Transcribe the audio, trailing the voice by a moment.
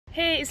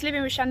Hey, it's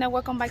Living with Charnelle.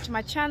 Welcome back to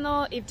my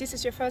channel. If this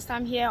is your first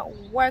time here,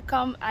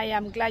 welcome. I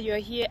am glad you're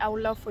here. I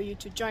would love for you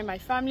to join my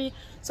family,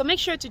 so make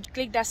sure to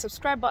click that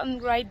subscribe button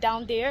right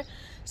down there.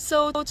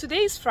 So today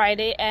is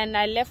Friday and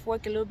I left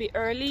work a little bit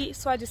early,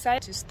 so I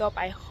decided to stop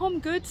at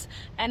HomeGoods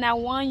and I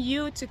want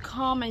you to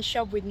come and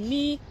shop with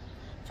me.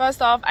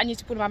 First off, I need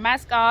to put my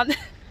mask on.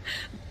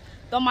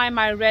 Don't mind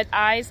my red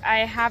eyes. I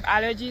have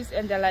allergies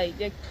and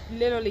they're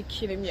literally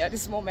killing me at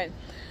this moment.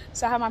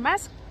 So I have my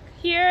mask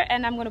here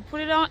and I'm gonna put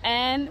it on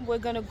and we're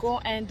gonna go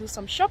and do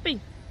some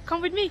shopping.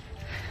 Come with me.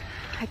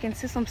 I can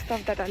see some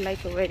stuff that I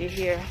like already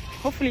here.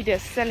 Hopefully they're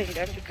selling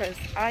them because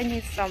I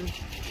need some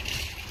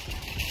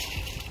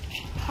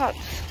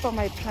pots for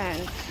my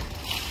plants.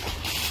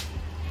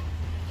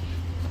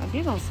 Are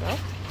these on sale?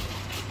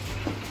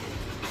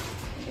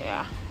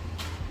 Yeah.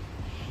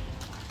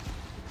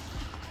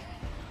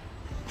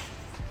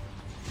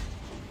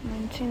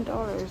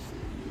 $19.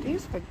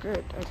 These are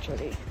good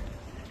actually.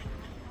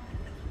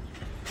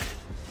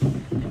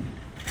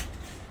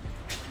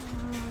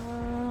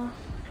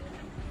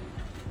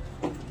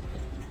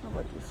 How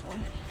about this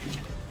one?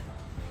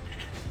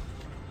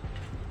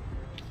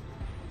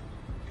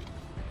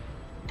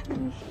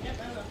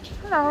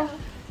 Hello.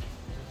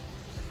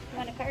 You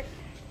want a cart?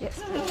 Yes,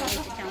 Thank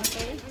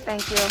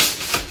thank you.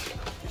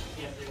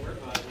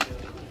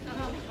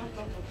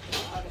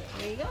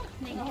 There you go.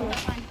 Thank you. Have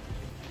fun.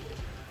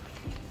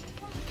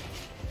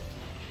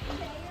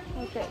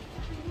 Okay.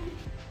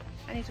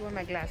 I need to wear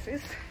my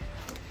glasses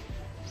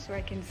so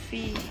I can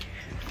see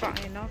far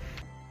enough.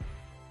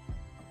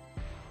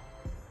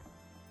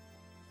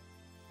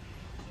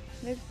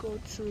 Let's go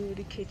to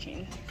the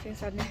kitchen.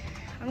 Since I'm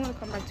gonna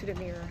come back to the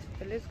mirror,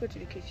 but let's go to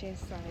the kitchen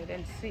side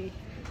and see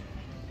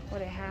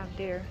what I have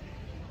there.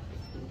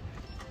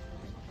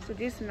 So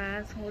this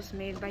mask was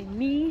made by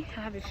me.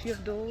 I have a few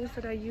of those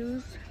that I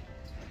use.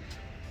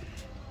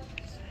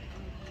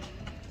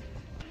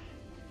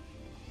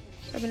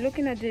 I've been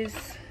looking at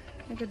this.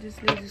 Look at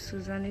this Lazy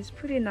Susan. It's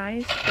pretty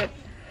nice, but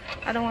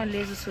I don't want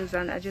Lazy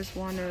Susan. I just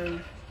want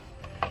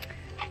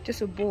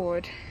just a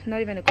board,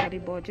 not even a cutty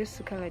board, just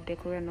to kind of like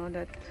decorate and all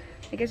that.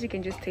 I guess you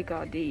can just take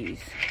out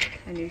these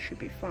and you should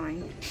be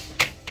fine.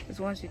 Because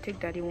once you take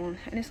that, it won't.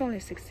 And it's only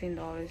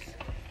 $16,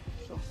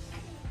 so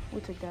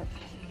we'll take that.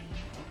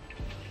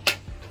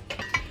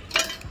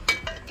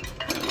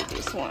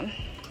 This one,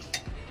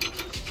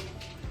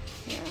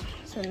 yeah,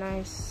 it's a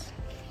nice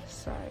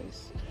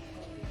size.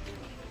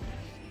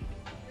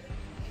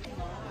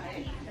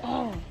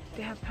 Oh,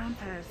 they have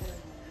Pampers.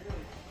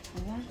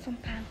 I want some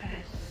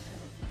Pampers.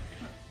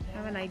 I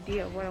have an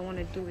idea of what I want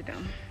to do with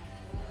them.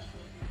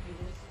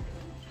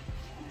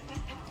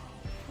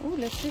 Oh,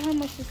 let's see how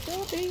much to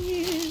sell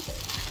these.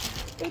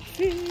 Let's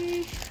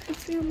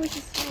see how much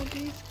to sell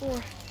these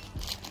for.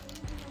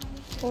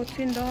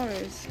 $14.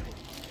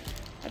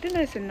 I think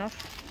that's enough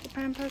for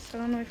Pampers. I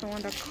don't know if I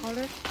want that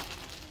color.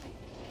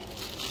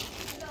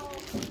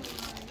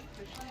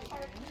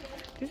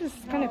 This is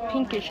kind of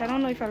pinkish. I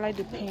don't know if I like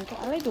the pink.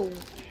 I like the...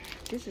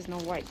 This is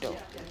not white though.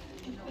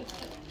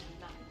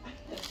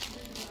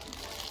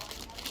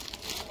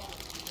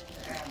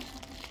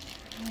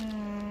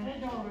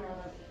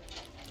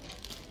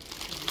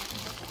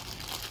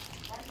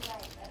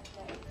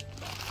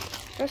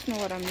 That's not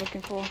what I'm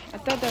looking for. I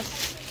thought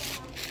that's...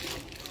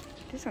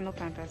 These are not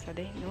Pampers, are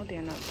they? No,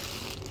 they're not.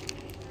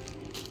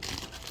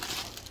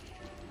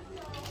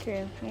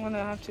 Okay, I'm gonna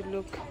have to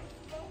look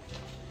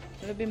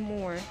a little bit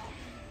more.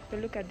 But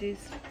look at this.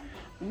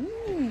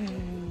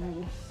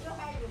 Ooh,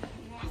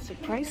 what's the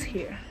price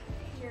here?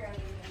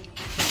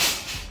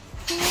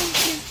 Oh,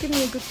 please give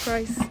me a good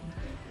price.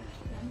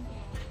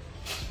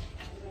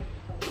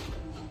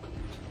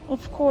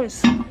 Of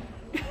course,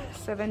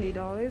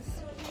 $70.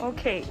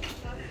 Okay.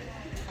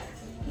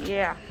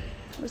 Yeah,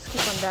 let's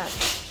keep on that.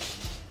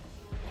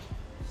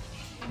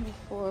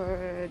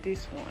 For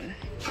this one,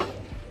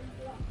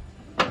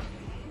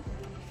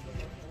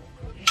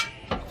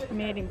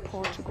 made in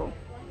Portugal.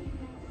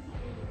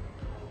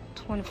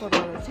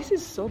 $24. This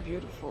is so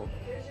beautiful.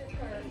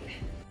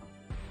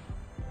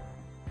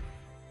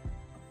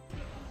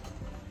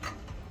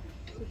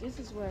 So this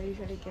is where I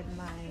usually get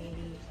my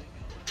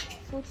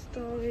food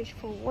storage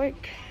for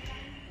work.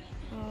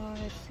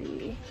 Let's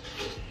see.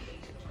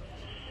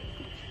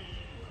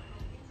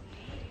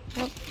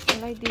 Yep, I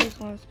like these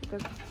ones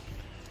because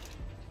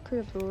 3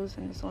 of those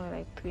and it's only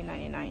like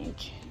 $3.99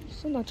 each.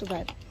 So not too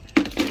bad.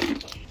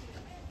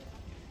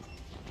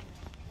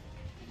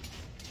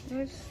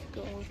 Let's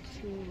go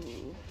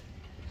to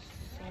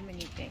so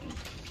many things.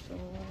 So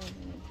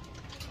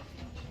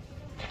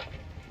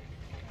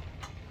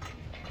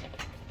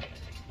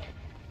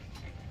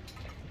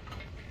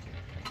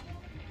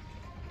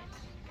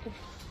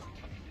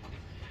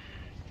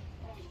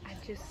I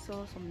just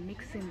saw some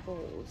mixing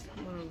bowls.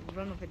 I'm gonna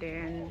run over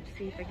there and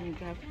see if I can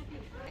grab.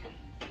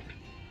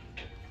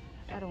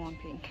 I don't want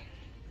pink.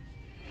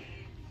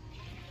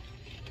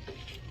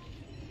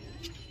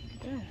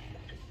 Yeah.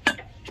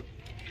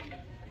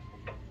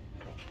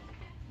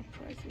 The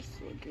price is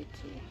so good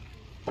too.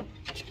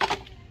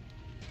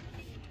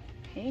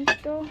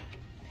 pink though.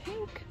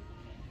 Pink.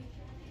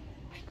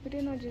 Could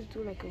they not just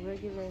do like a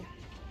regular?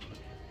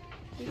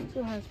 This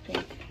still has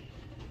pink.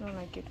 I don't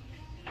like it.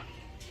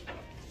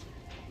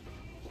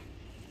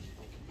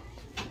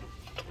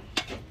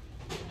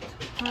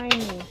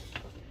 Tiny.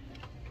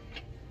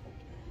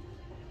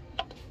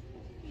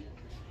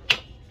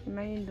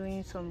 Imagine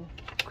doing some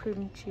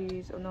cream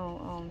cheese or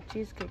no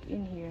cheesecake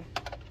in here.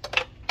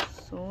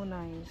 So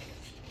nice.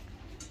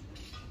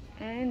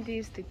 And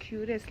this is the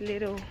cutest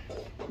little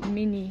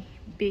mini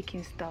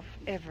baking stuff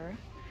ever.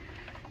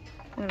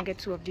 I'm gonna get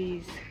 2 of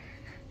these.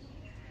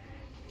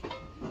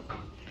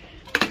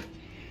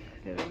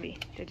 Literally,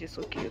 they're just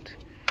so cute.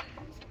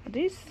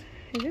 Is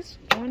this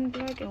one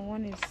black and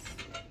one is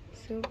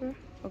silver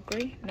or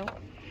gray? No.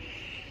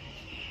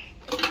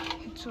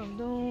 2 of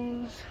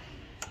those.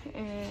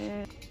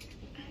 And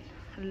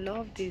I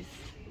love this.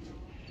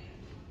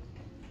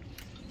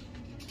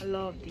 I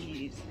love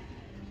these,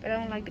 but I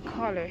don't like the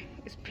color.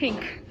 It's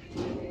pink.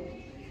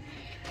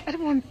 I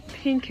don't want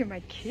pink in my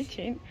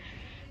kitchen.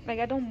 Like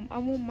I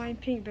won't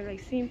mind pink, but like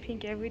seeing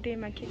pink every day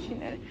in my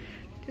kitchen,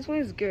 this one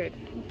is good.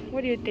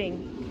 What do you think?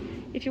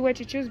 If you were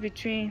to choose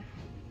between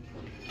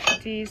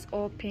these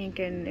all pink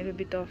and a little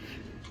bit of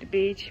the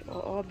beige,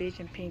 or all beige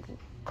and pink,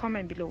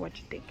 comment below what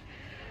you think.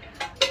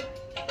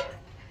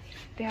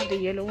 They have the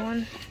yellow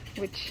one,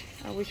 which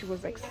I wish it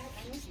was like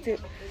still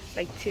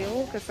like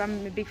teal, because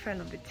I'm a big fan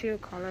of the teal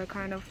color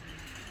kind of.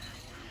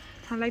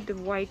 I like the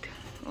white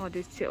or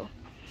this teal.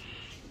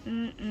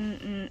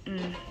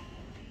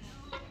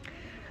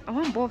 I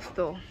want both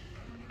though.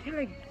 They're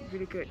like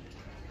really good.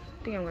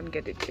 I think I'm gonna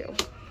get the teal.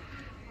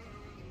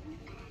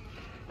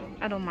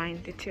 I don't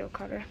mind the teal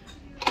color.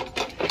 I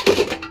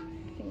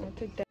think I'll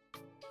take that.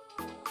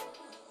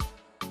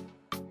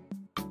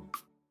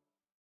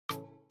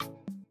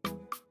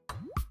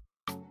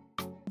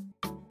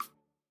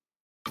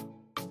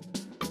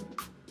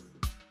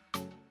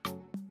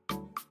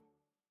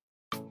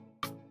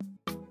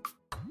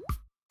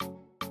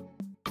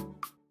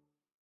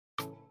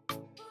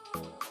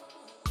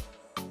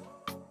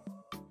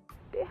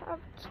 They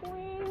have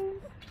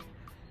twins.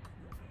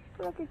 I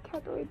feel like a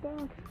cat or a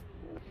dog.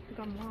 I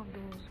got more of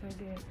those right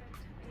there.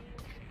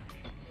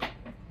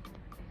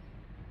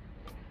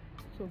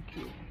 So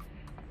cute.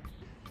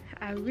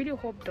 I really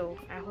hope though,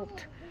 I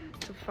hoped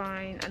to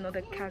find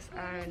another cast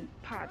iron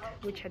pot,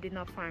 which I did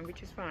not find,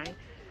 which is fine.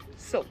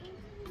 So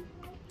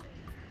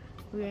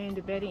we're in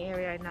the bedding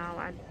area right now.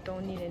 I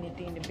don't need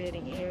anything in the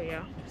bedding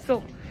area,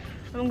 so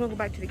I'm gonna go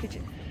back to the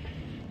kitchen.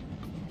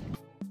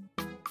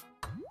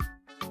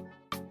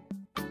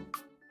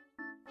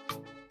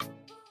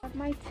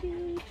 My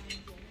tea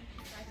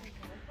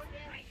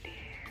right there.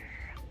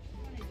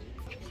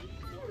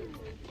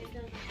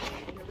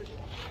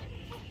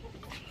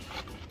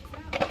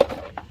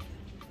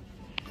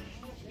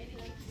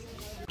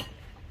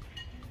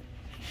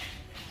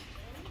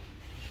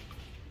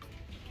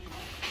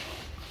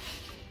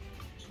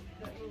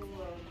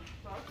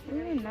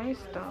 Really nice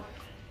stuff.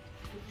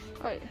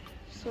 Alright,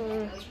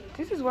 so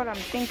this is what I'm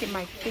thinking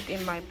might fit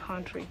in my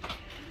pantry,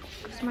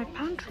 because my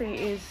pantry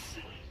is,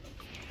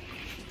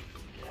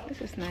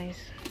 this is nice.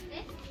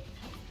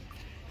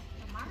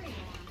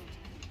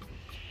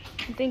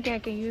 I'm thinking I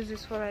can use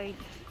this for like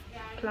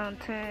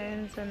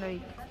plantains and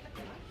like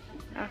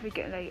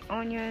African, like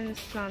onions,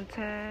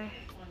 plantain,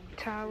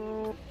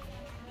 taro.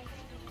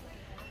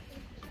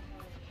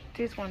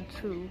 This one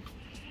too,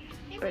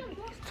 but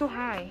it's too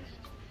high.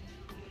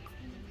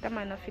 That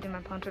might not fit in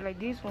my pantry. Like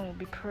this one would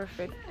be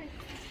perfect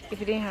if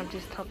you didn't have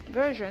this top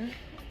version.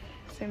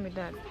 Same with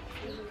that.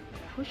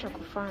 I wish I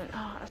could find.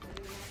 Oh,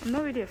 I'm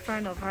not really a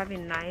fan of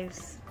having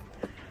knives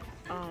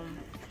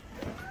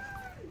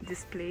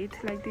displayed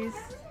like this.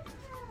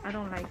 I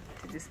don't like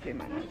to display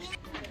my knives.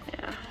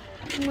 Yeah,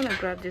 I'm gonna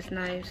grab these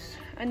knives.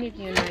 I need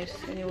new knives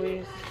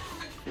anyways.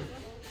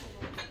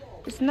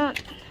 It's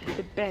not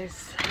the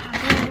best.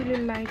 I don't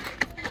really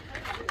like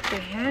the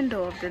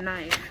handle of the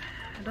knife.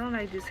 I don't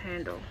like this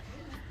handle.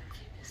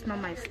 It's not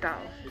my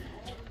style.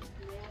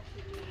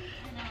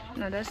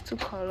 No, that's too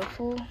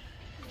colorful.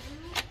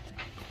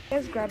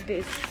 Let's grab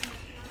this.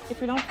 If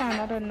we don't find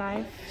another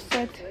knife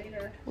set,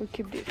 we'll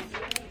keep this.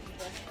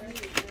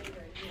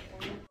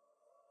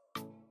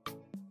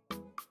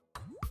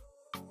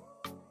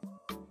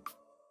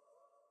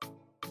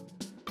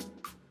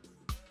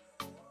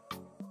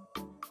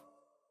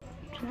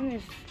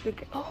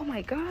 Look, oh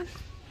my god,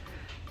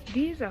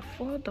 these are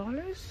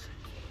 $4.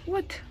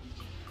 What?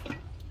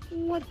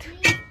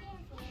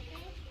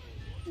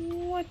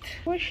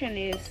 Question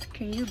is,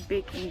 can you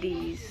bake in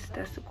these?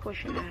 That's the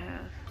question I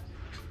have.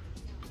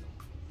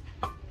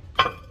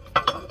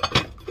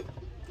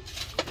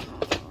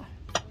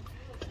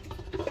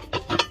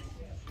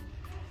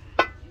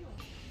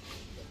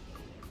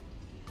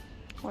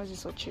 Why is it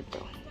so cheap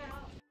though?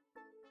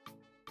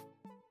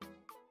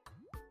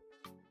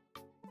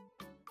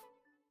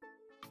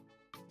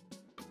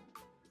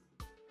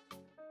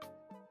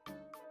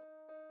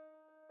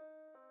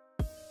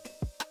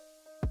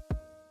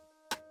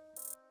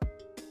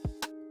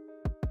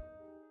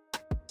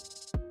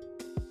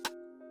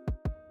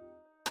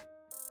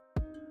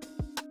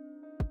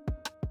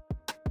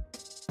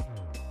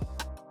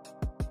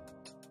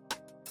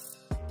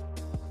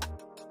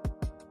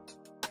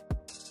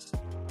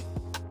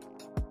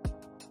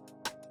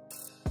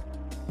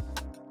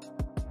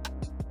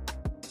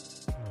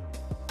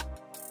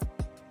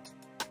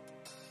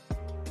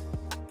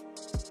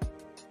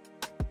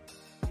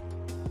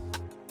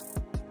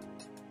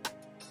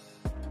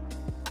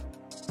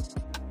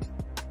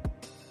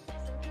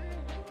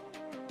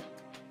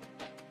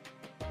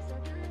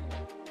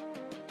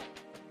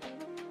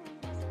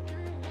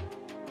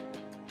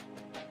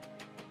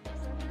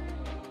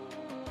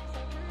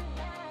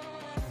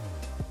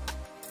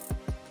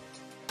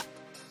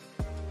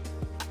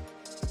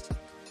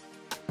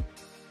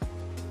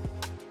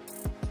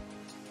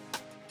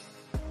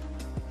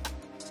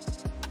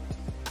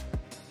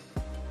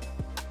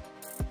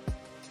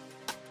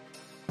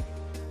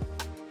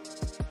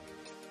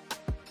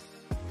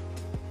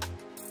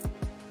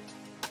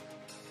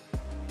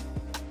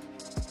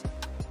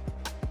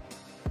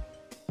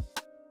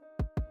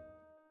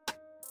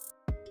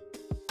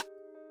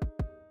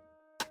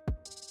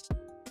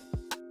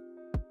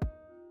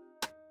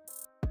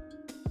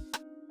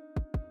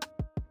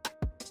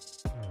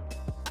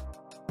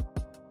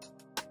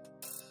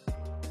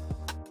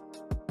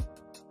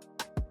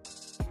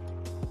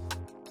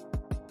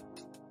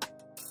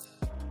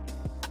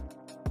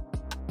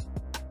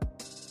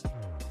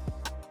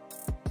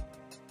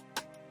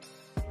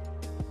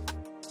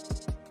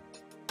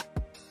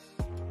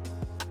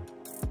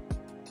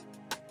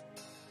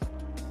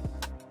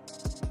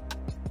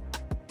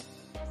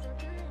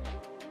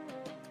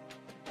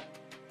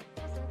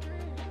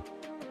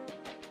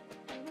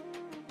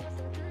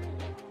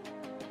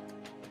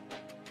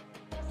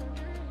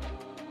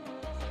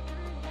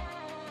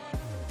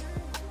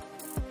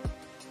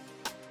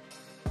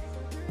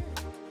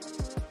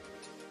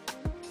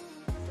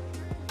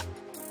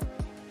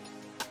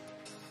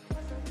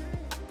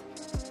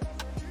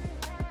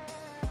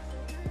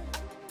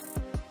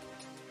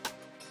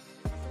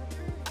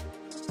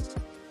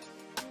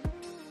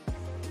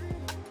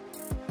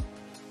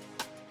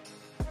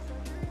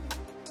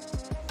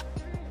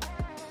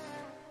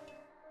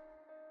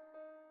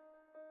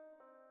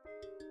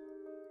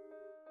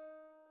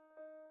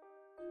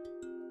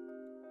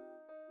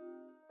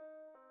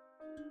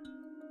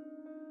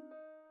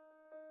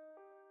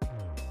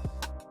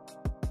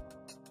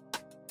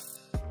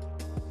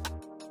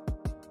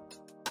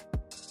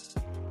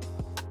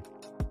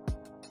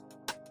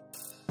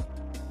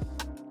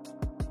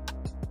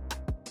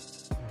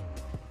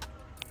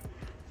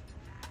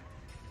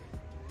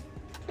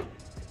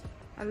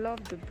 I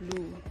love the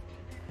blue,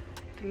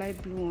 the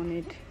light blue on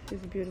it.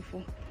 It's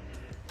beautiful.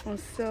 On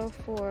sale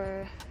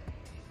for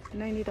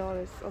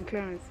 $90 on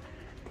clearance.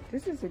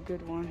 This is a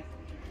good one.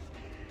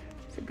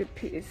 It's a good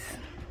piece.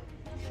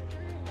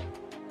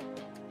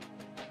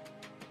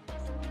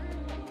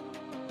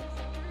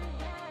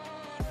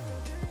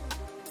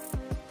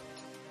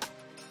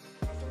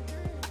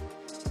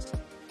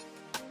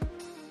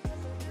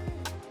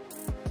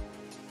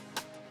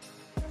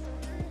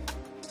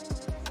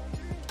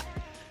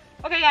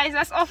 Okay guys,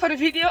 that's all for the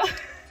video.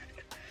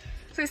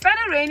 So it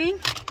started raining.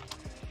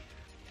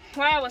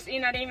 While I was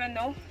in, I didn't even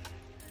know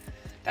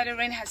that the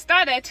rain had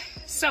started.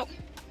 So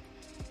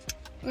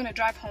we're gonna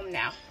drive home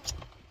now.